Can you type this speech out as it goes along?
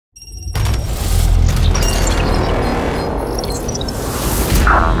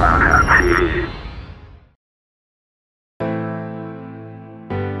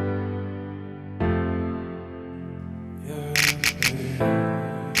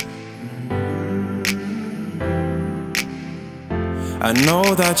I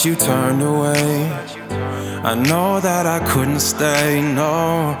know that you turned away. I know that I couldn't stay,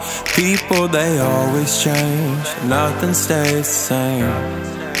 no. People, they always change, nothing stays the same.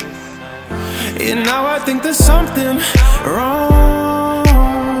 And now I think there's something wrong.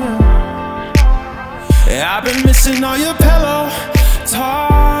 Yeah, I've been missing all your pillow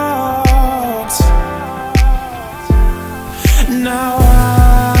talks. Now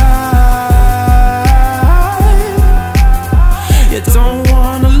you don't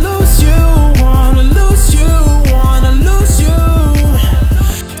wanna lose you, wanna lose you, wanna lose you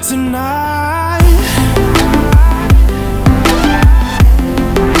tonight.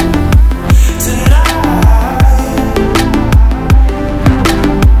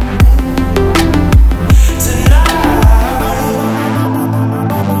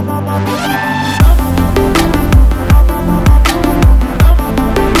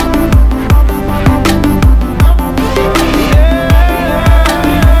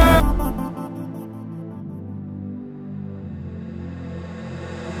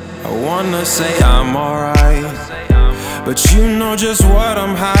 I wanna say I'm alright, but you know just what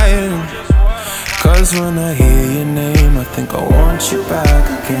I'm hiding. Cause when I hear your name, I think I want you back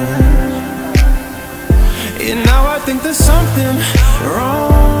again. And now I think there's something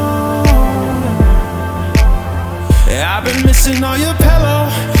wrong. Yeah, I've been missing all your pillow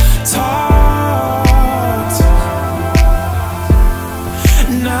talks.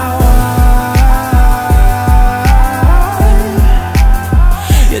 Now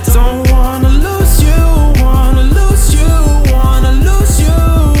you don't wanna lose you, wanna lose you, wanna lose you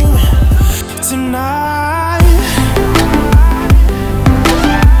tonight.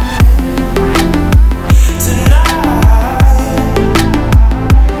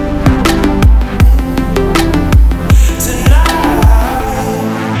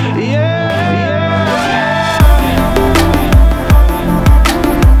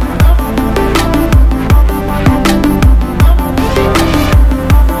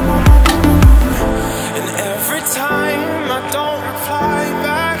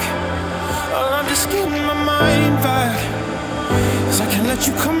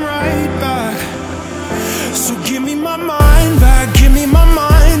 You come right back, so give me